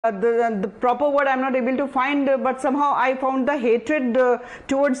the proper word I'm not able to find, but somehow I found the hatred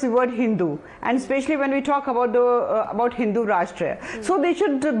towards the word Hindu, and especially when we talk about the about Hindu Rashtra. So they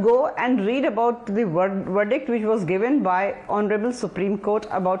should go and read about the verdict which was given by Honorable Supreme Court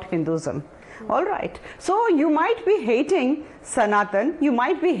about Hinduism. All right. So you might be hating Sanatan, you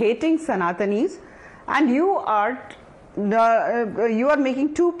might be hating Sanatanis, and you are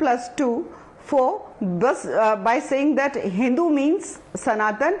making 2 + 2 4 by saying that Hindu means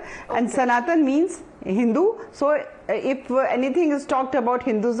Sanatan and Sanatan means Hindu. So if anything is talked about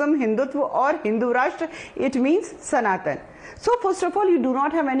Hinduism, Hindutva or Hindu Rashtra, it means Sanatan. So first of all, you do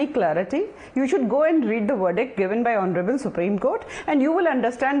not have any clarity. You should go and read the verdict given by Honorable Supreme Court, and you will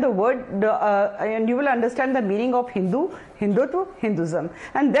understand the word and you will understand the meaning of Hindu, Hindutva, Hinduism,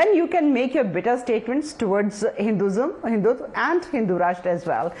 and then you can make your better statements towards Hinduism, Hindutva and Hindu Rashtra as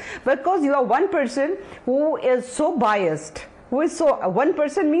well. Because you are one person who is so biased. One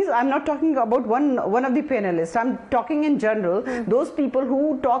person means I'm not talking about one of the panelists. I'm talking in general. Those people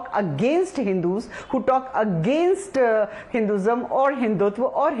who talk against Hindus, who talk against Hinduism or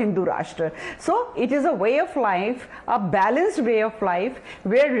Hindutva or Hindu Rashtra. So it is a way of life, a balanced way of life,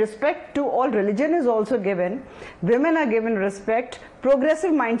 where respect to all religion is also given. Women are given respect.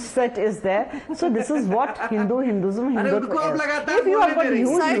 Progressive mindset is there. So this is what Hinduism, Hindutva is. If you have got a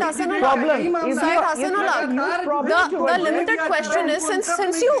huge problem, the limited question is,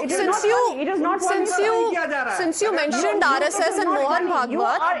 since you mentioned RSS and Mohan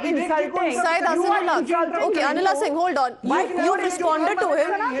Bhagwat, Syed Hasanullah. Okay, Anila Singh, hold on. You've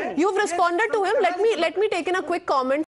responded to him. Let me take in a quick comment.